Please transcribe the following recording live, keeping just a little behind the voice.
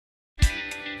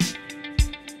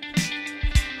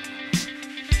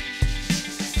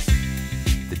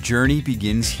journey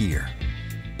begins here.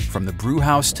 From the brew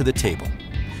house to the table,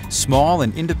 small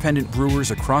and independent brewers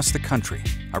across the country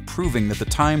are proving that the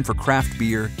time for craft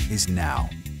beer is now.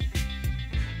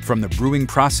 From the brewing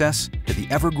process to the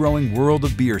ever-growing world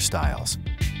of beer styles,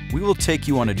 we will take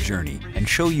you on a journey and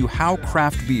show you how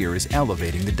craft beer is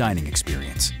elevating the dining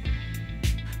experience.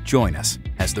 Join us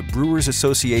as the Brewers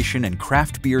Association and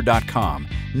craftbeer.com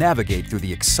navigate through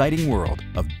the exciting world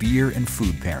of beer and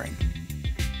food pairing.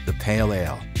 The Pale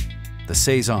Ale, the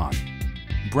Saison,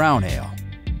 Brown Ale,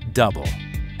 Double,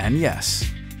 and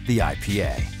yes, the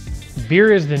IPA.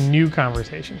 Beer is the new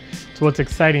conversation. It's what's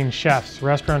exciting chefs,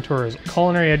 restaurateurs,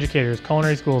 culinary educators,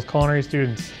 culinary schools, culinary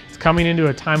students. It's coming into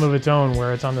a time of its own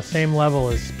where it's on the same level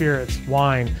as spirits,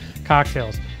 wine,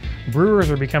 cocktails. Brewers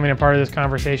are becoming a part of this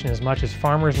conversation as much as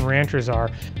farmers and ranchers are.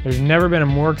 There's never been a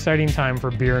more exciting time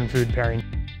for beer and food pairing.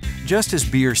 Just as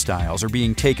beer styles are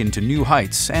being taken to new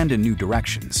heights and in new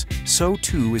directions, so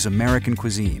too is American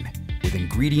cuisine, with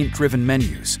ingredient-driven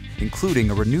menus, including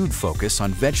a renewed focus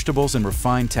on vegetables and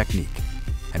refined technique.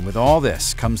 And with all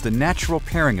this comes the natural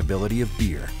pairing ability of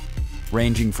beer,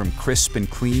 ranging from crisp and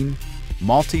clean,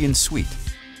 malty and sweet,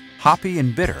 hoppy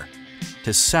and bitter,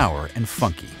 to sour and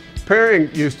funky.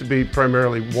 Pairing used to be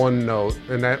primarily one note,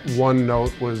 and that one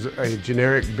note was a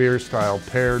generic beer style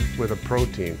paired with a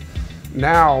protein.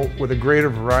 Now, with a greater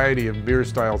variety of beer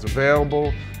styles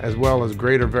available, as well as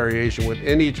greater variation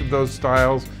within each of those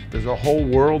styles, there's a whole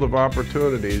world of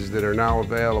opportunities that are now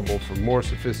available for more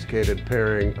sophisticated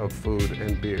pairing of food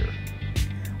and beer.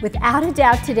 Without a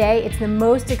doubt today, it's the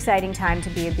most exciting time to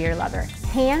be a beer lover.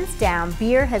 Hands down,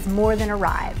 beer has more than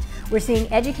arrived. We're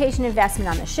seeing education investment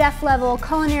on the chef level,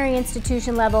 culinary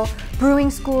institution level,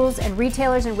 brewing schools, and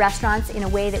retailers and restaurants in a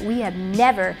way that we have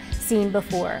never seen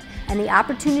before. And the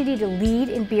opportunity to lead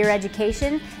in beer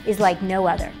education is like no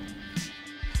other.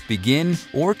 Begin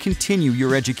or continue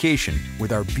your education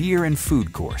with our beer and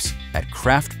food course at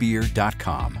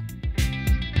craftbeer.com.